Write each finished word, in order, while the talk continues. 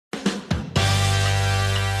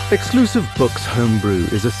Exclusive Books Homebrew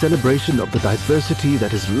is a celebration of the diversity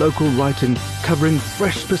that is local writing, covering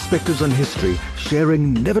fresh perspectives on history,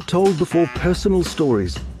 sharing never-told-before personal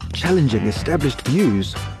stories, challenging established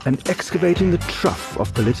views, and excavating the trough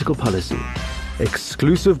of political policy.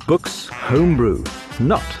 Exclusive Books Homebrew,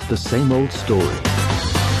 not the same old story.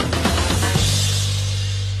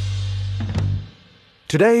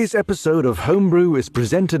 Today's episode of Homebrew is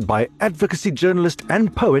presented by advocacy journalist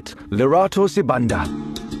and poet Lerato Sibanda.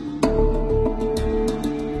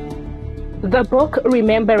 The book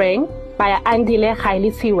Remembering by Andile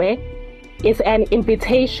Gaelesiwe is an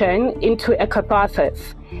invitation into a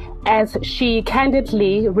catharsis as she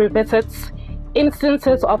candidly revisits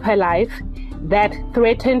instances of her life that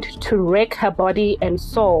threatened to wreck her body and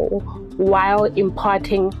soul while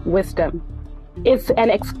imparting wisdom. It's an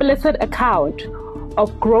explicit account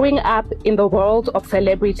of growing up in the world of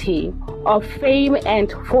celebrity, of fame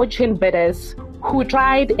and fortune bidders who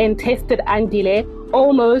tried and tested Andile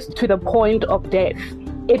almost to the point of death.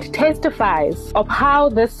 It testifies of how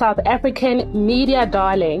this South African media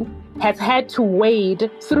darling has had to wade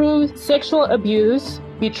through sexual abuse,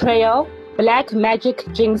 betrayal, black magic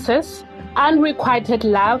jinxes, unrequited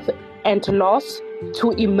love and loss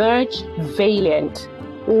to emerge valiant.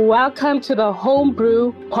 Welcome to the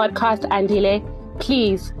Homebrew podcast, Andile.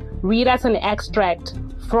 Please read us an extract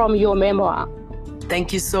from your memoir.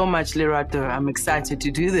 Thank you so much, Lerato. I'm excited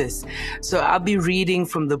to do this. So I'll be reading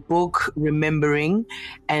from the book Remembering,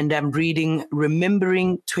 and I'm reading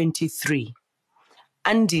Remembering 23.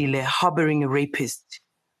 Andile harboring a rapist.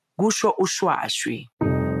 Gusho ushwashwi.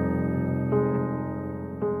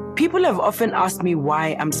 People have often asked me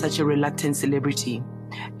why I'm such a reluctant celebrity.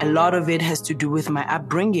 A lot of it has to do with my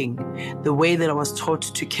upbringing, the way that I was taught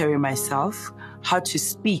to carry myself, how to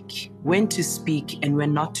speak, when to speak, and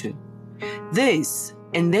when not to. This,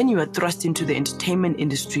 and then you are thrust into the entertainment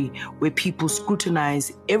industry where people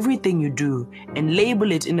scrutinize everything you do and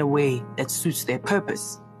label it in a way that suits their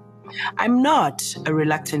purpose. I'm not a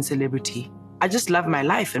reluctant celebrity. I just love my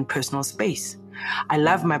life and personal space. I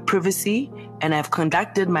love my privacy, and I've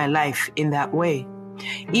conducted my life in that way.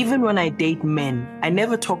 Even when I date men, I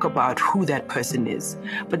never talk about who that person is.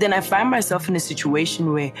 But then I find myself in a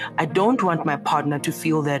situation where I don't want my partner to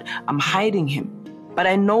feel that I'm hiding him. But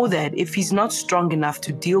I know that if he's not strong enough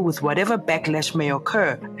to deal with whatever backlash may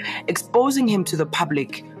occur, exposing him to the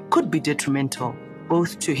public could be detrimental,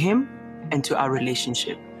 both to him and to our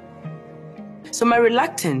relationship. So my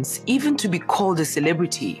reluctance, even to be called a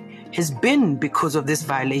celebrity, has been because of this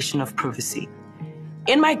violation of privacy.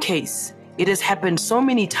 In my case, it has happened so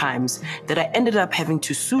many times that I ended up having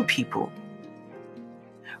to sue people.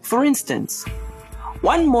 For instance,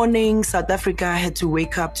 one morning, South Africa had to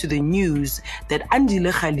wake up to the news that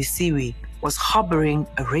Andile Gaelesiwe was harboring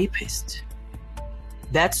a rapist.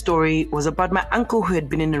 That story was about my uncle who had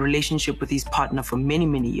been in a relationship with his partner for many,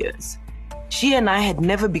 many years. She and I had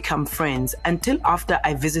never become friends until after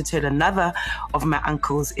I visited another of my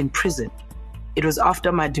uncles in prison. It was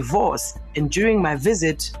after my divorce, and during my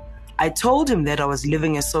visit, I told him that I was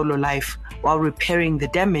living a solo life while repairing the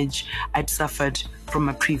damage I'd suffered from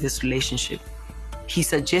my previous relationship. He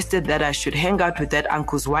suggested that I should hang out with that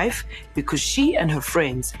uncle's wife because she and her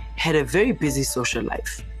friends had a very busy social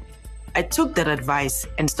life. I took that advice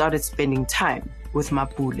and started spending time with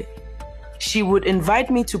Mapule. She would invite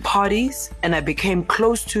me to parties, and I became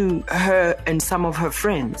close to her and some of her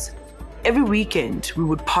friends. Every weekend, we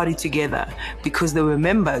would party together because they were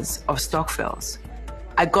members of Stokvels.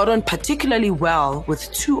 I got on particularly well with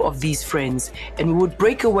two of these friends, and we would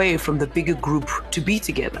break away from the bigger group to be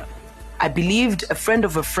together. I believed a friend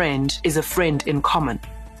of a friend is a friend in common.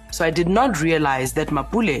 So I did not realize that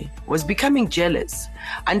Mapule was becoming jealous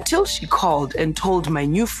until she called and told my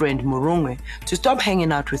new friend Murungwe to stop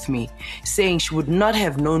hanging out with me, saying she would not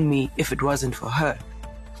have known me if it wasn't for her.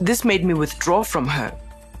 This made me withdraw from her.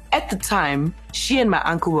 At the time, she and my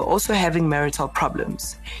uncle were also having marital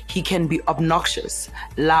problems. He can be obnoxious,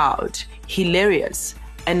 loud, hilarious,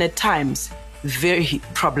 and at times very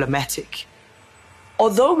problematic.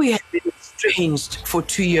 Although we had been estranged for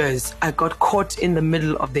 2 years, I got caught in the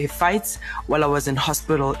middle of their fights while I was in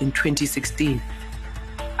hospital in 2016.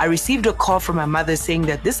 I received a call from my mother saying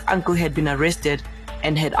that this uncle had been arrested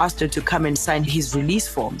and had asked her to come and sign his release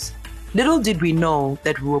forms. Little did we know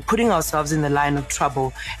that we were putting ourselves in the line of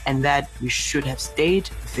trouble and that we should have stayed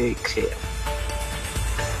very clear.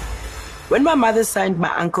 When my mother signed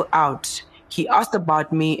my uncle out, he asked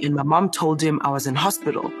about me and my mom told him I was in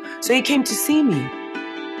hospital, so he came to see me.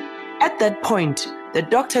 At that point, the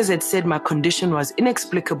doctors had said my condition was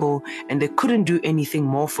inexplicable and they couldn't do anything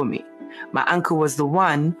more for me. My uncle was the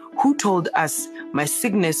one who told us my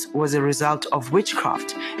sickness was a result of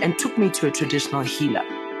witchcraft and took me to a traditional healer.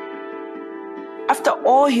 After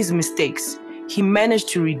all his mistakes, he managed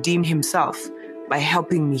to redeem himself by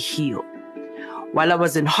helping me heal. While I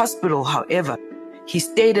was in hospital, however, he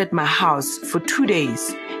stayed at my house for 2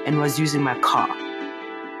 days and was using my car.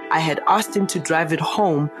 I had asked him to drive it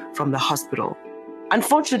home from the hospital.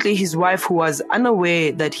 Unfortunately, his wife, who was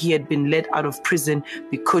unaware that he had been let out of prison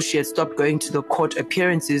because she had stopped going to the court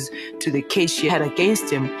appearances to the case she had against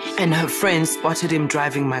him, and her friends spotted him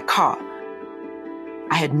driving my car.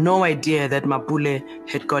 I had no idea that Mapule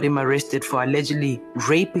had got him arrested for allegedly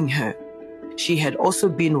raping her. She had also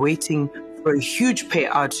been waiting for a huge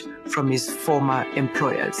payout from his former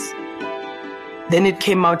employers. Then it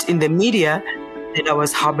came out in the media that I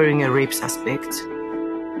was harboring a rape suspect.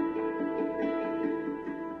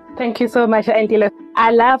 Thank you so much, Andile.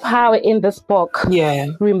 I love how in this book,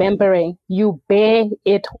 Remembering, you bear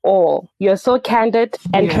it all. You're so candid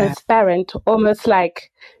and transparent, almost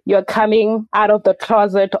like you're coming out of the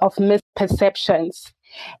closet of misperceptions.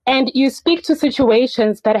 And you speak to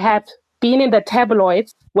situations that have been in the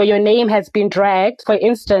tabloids where your name has been dragged. For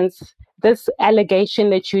instance, this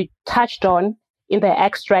allegation that you touched on in the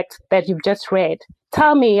extract that you've just read.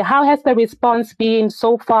 Tell me, how has the response been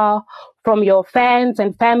so far from your fans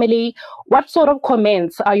and family? What sort of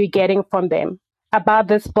comments are you getting from them about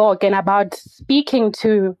this book and about speaking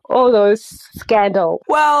to all those scandals?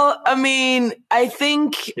 Well, I mean, I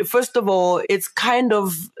think, first of all, it's kind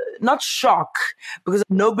of not shock because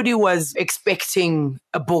nobody was expecting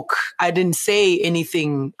a book. I didn't say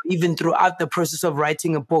anything even throughout the process of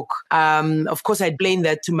writing a book. Of course, I blamed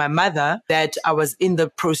that to my mother that I was in the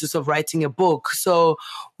process of writing a book. So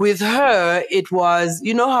with her, it was,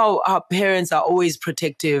 you know how our parents are always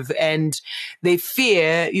protective and they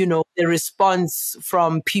fear, the response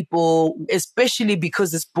from people, especially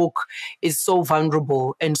because this book is so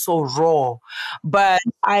vulnerable and so raw. But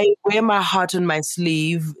I wear my heart on my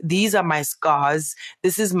sleeve. These are my scars.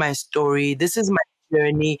 This is my story. This is my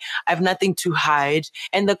journey. I have nothing to hide.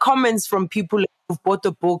 And the comments from people who've bought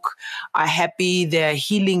the book are happy. They're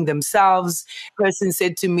healing themselves. A person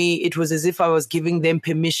said to me, it was as if I was giving them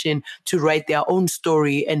permission to write their own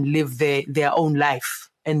story and live their own life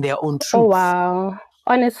and their own truth. Oh, wow.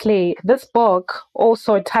 Honestly, this book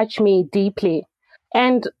also touched me deeply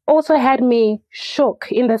and also had me shook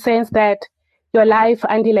in the sense that your life,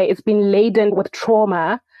 Andile, has been laden with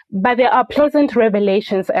trauma, but there are pleasant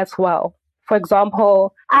revelations as well. For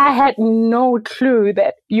example, I had no clue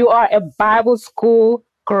that you are a Bible school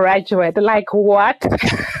graduate. Like, what?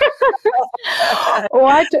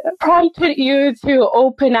 What prompted you to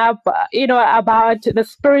open up, about the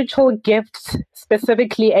spiritual gifts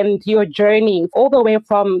specifically and your journey all the way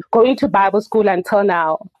from going to Bible school until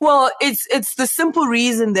now? Well, it's the simple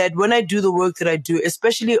reason that when I do the work that I do,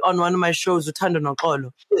 especially on one of my shows, Uthando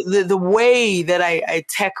Noxolo, the way that I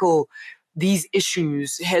tackle these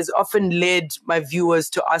issues has often led my viewers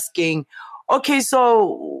to asking, okay,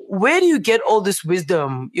 so where do you get all this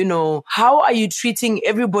wisdom? How are you treating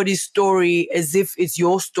everybody's story as if it's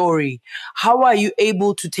your story? How are you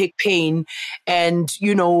able to take pain and,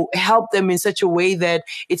 help them in such a way that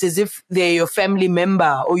it's as if they're your family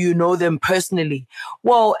member or you know them personally?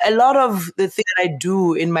 Well, a lot of the things that I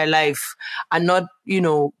do in my life are not,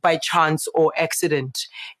 by chance or accident.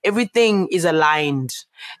 Everything is aligned.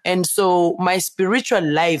 And so my spiritual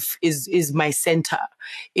life is my center.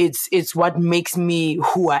 It's what makes me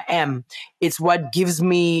who I am. It's what gives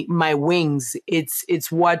me my wings.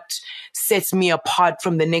 It's what sets me apart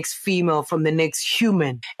from the next female, from the next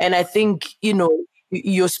human. And I think,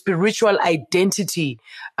 your spiritual identity,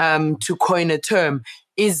 to coin a term,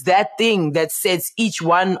 is that thing that sets each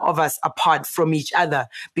one of us apart from each other,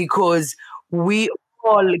 because we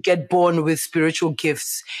all get born with spiritual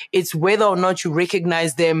gifts. It's whether or not you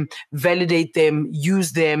recognize them, validate them,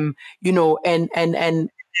 use them, and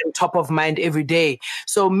top of mind every day.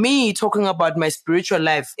 So me talking about my spiritual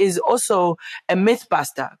life is also a myth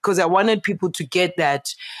buster, because I wanted people to get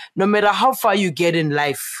that no matter how far you get in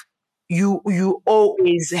life, you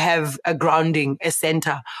always have a grounding, a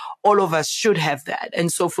center. All of us should have that.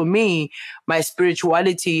 And so for me, my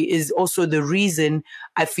spirituality is also the reason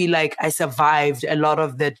I feel like I survived a lot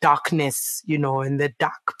of the darkness, and the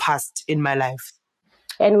dark past in my life.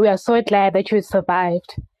 And we are so glad that you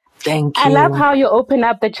survived. Thank you. I love how you open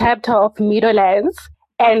up the chapter of Meadowlands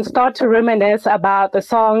and start to reminisce about the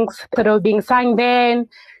songs that are being sung then,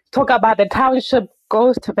 talk about the township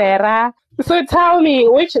Ghost Vera, So tell me,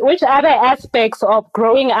 which other aspects of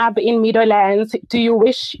growing up in Meadowlands do you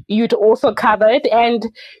wish you'd also covered? And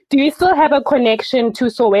do you still have a connection to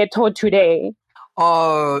Soweto today?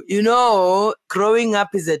 Oh, growing up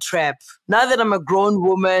is a trap. Now that I'm a grown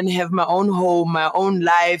woman, have my own home, my own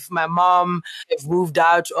life, my mom have moved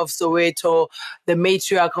out of Soweto, the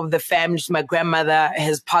matriarch of the family, my grandmother,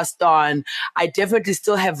 has passed on. I definitely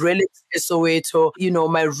still have relatives in Soweto.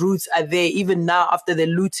 My roots are there. Even now, after the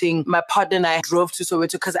looting, my partner and I drove to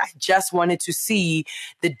Soweto because I just wanted to see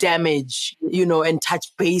the damage, and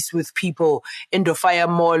touch base with people in the fire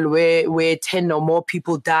mall where 10 or more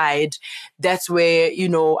people died. That's where,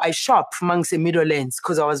 I shop amongst the Middlelands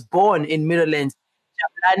because I was born in Middlelands.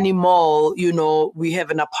 Jablani Mall, we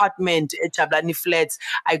have an apartment at Jablani Flats.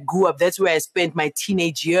 I grew up. That's where I spent my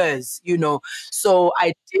teenage years. So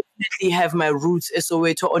I definitely have my roots as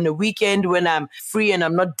Soweto. On a weekend when I'm free and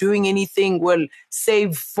I'm not doing anything, well,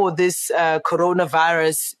 save for this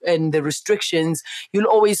coronavirus and the restrictions, you'll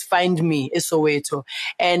always find me as Soweto.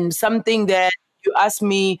 And something that you asked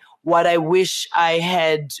me what I wish I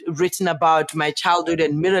had written about my childhood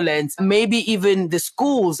in Middlelands, maybe even the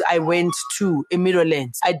schools I went to in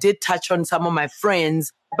Middlelands. I did touch on some of my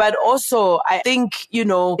friends, but also I think,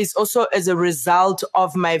 it's also as a result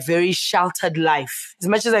of my very sheltered life. As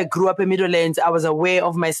much as I grew up in Middlelands, I was aware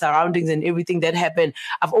of my surroundings and everything that happened.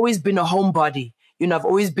 I've always been a homebody. I've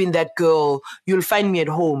always been that girl. You'll find me at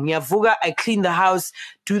home. Vuga, I clean the house,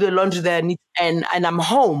 do the laundry that I need, and I'm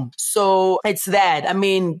home. So it's that. I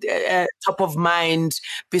mean, top of mind,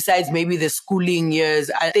 besides maybe the schooling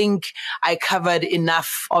years, I think I covered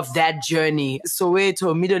enough of that journey.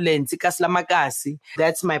 Soweto, Middlelands, Ikasilamakasi.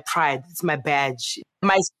 That's my pride. It's my badge.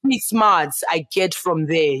 My street smarts I get from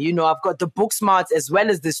there. I've got the book smarts as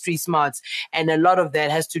well as the street smarts. And a lot of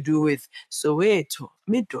that has to do with Soweto,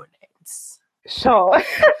 Middlelands. Sure.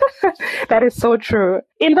 That is so true.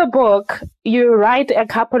 In the book, you write a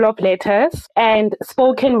couple of letters and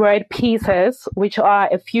spoken word pieces, which are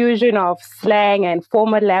a fusion of slang and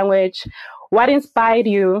formal language. What inspired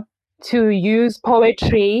you to use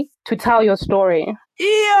poetry to tell your story?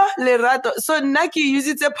 Yeah, Lerato. So Naki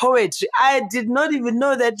uses a poetry. I did not even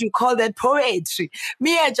know that you call that poetry.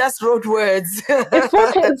 Me, I just wrote words.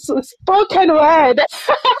 It's spoken word.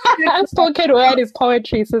 Spoken word is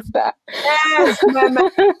poetry, sister. Yes,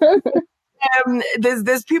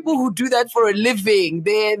 there's people who do that for a living.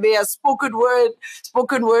 They are spoken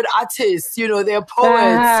word artists. They're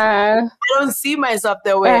poets. I don't see myself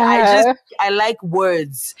that way. I like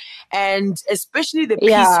words, and especially the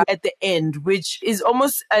piece at the end, which is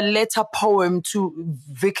almost a letter poem to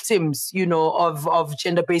victims, of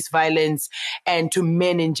gender-based violence and to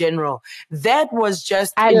men in general. That was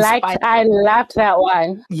just I loved that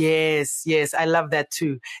one. Yes, I love that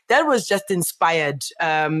too. That was just inspired.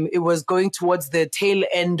 It was going towards the tail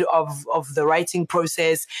end of the writing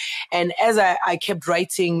process. And as I kept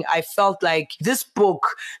writing, I felt like this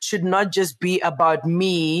book should not just be about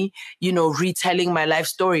me, retelling my life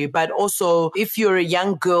story, but also if you're a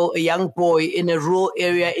young girl, a young boy in a rural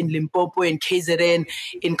area in Limpopo, in KZN,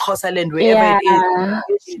 in Khosaland, wherever it is,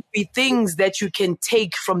 there should be things that you can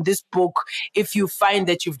take from this book if you find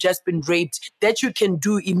that you've just been raped, that you can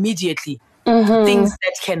do immediately. Things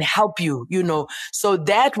that can help you, So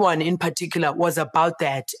that one in particular was about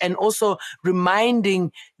that. And also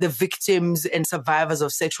reminding the victims and survivors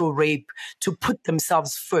of sexual rape to put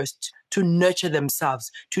themselves first, to nurture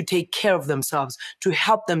themselves, to take care of themselves, to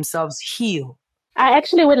help themselves heal. I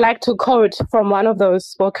actually would like to quote from one of those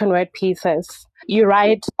spoken word pieces. You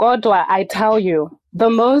write, Kodwa, I tell you, the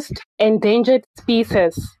most endangered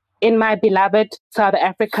species in my beloved South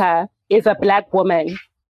Africa is a Black woman.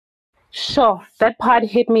 Sure, that part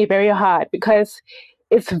hit me very hard because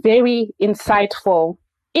it's very insightful.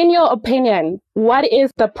 In your opinion, what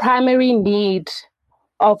is the primary need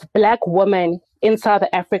of Black women in South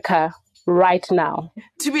Africa right now?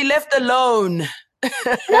 To be left alone.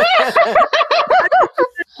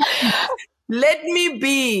 Let me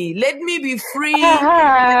be free.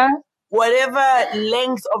 Whatever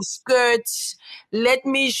length of skirt, let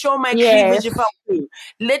me show my cleavage if I want to.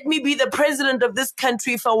 Let me be the president of this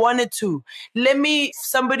country if I wanted to. Let me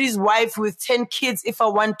somebody's wife with 10 kids if I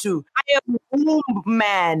want to. I am womb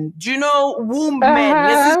man. Do you know womb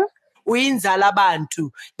man?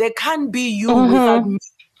 There can't be you without me.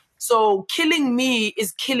 So killing me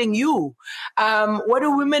is killing you. What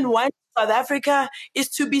do women want in South Africa is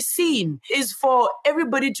to be seen, is for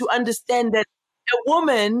everybody to understand that a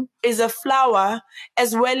woman is a flower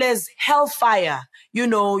as well as hellfire.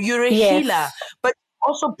 You're a healer, but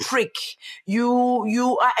also prick.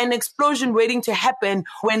 You are an explosion waiting to happen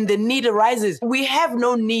when the need arises. We have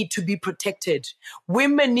no need to be protected.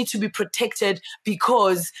 Women need to be protected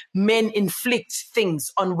because men inflict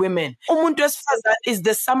things on women. Umuntu wesifazane is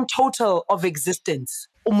the sum total of existence.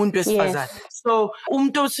 Umuntu wesifazane. Yes. So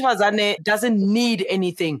umuntu wesifazane doesn't need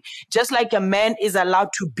anything. Just like a man is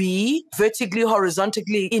allowed to be vertically,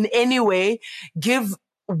 horizontally, in any way, give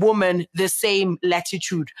woman the same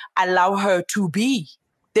latitude. Allow her to be.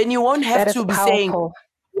 Then you won't have to be saying,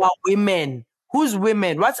 well, women. Who's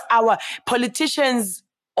women? What's our politicians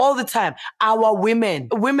all the time? Our women.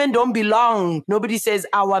 Women don't belong. Nobody says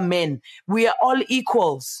our men. We are all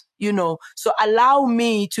equals, you know. So allow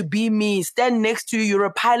me to be me. Stand next to you. You're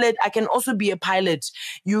a pilot. I can also be a pilot.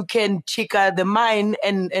 You can chica the mine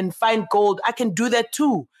and find gold. I can do that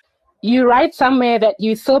too. You write somewhere that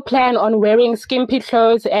you still plan on wearing skimpy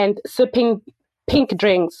clothes and sipping pink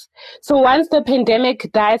drinks. So once the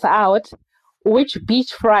pandemic dies out, which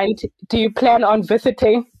beachfront do you plan on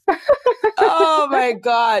visiting? Oh my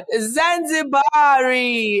God.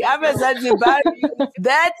 Zanzibari. I'm a Zanzibari.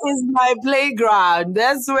 That is my playground.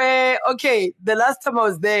 That's where, okay, the last time I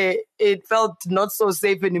was there, it felt not so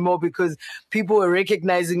safe anymore because people were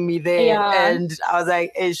recognizing me there. Yeah. And I was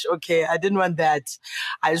like, ish, okay, I didn't want that.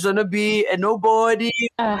 I just want to be a nobody,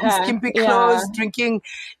 skimpy clothes, drinking,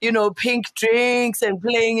 you know, pink drinks and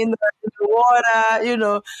playing in the water, you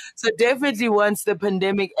know. So definitely once the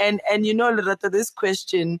pandemic, and you know, Loretta, this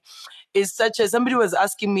question is such as somebody was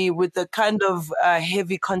asking me with the kind of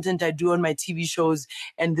heavy content I do on my TV shows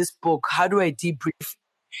and this book, how do I debrief?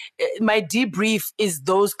 My debrief is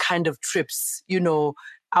those kind of trips, you know,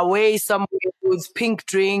 away somewhere with pink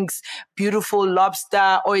drinks, beautiful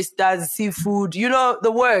lobster, oysters, seafood, you know,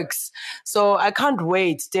 the works. So I can't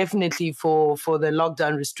wait definitely for the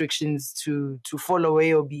lockdown restrictions to fall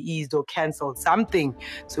away or be eased or cancelled, something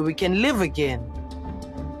so we can live again.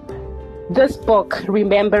 This book,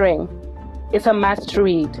 Remembering, is a must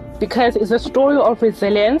read because it's a story of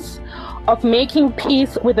resilience, of making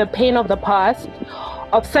peace with the pain of the past,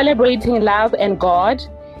 of celebrating love and God.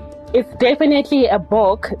 It's definitely a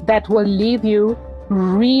book that will leave you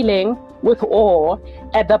reeling with awe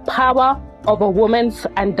at the power of a woman's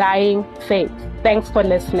undying faith. Thanks for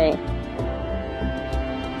listening.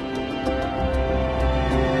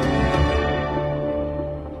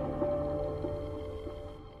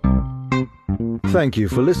 Thank you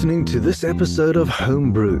for listening to this episode of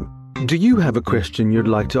Homebrew. Do you have a question you'd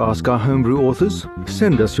like to ask our Homebrew authors?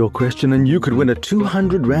 Send us your question and you could win a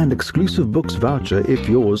 200 Rand exclusive books voucher if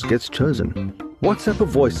yours gets chosen. WhatsApp a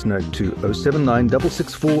voice note to 079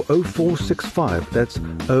 664 0465. That's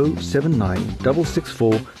 079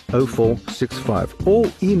 664 0465. Or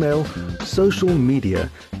email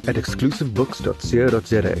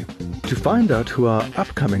socialmedia@exclusivebooks.co.za. To find out who our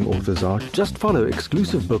upcoming authors are, just follow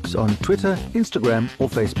Exclusive Books on Twitter, Instagram, or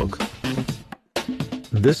Facebook.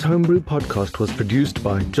 This Homebrew podcast was produced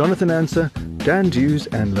by Jonathan Anser, Dan Dews,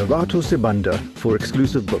 and Lerato Sebanda for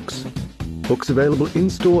Exclusive Books. Books available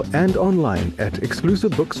in-store and online at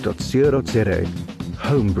exclusivebooks.co.za.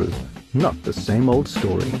 Homebrew, not the same old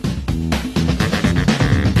story.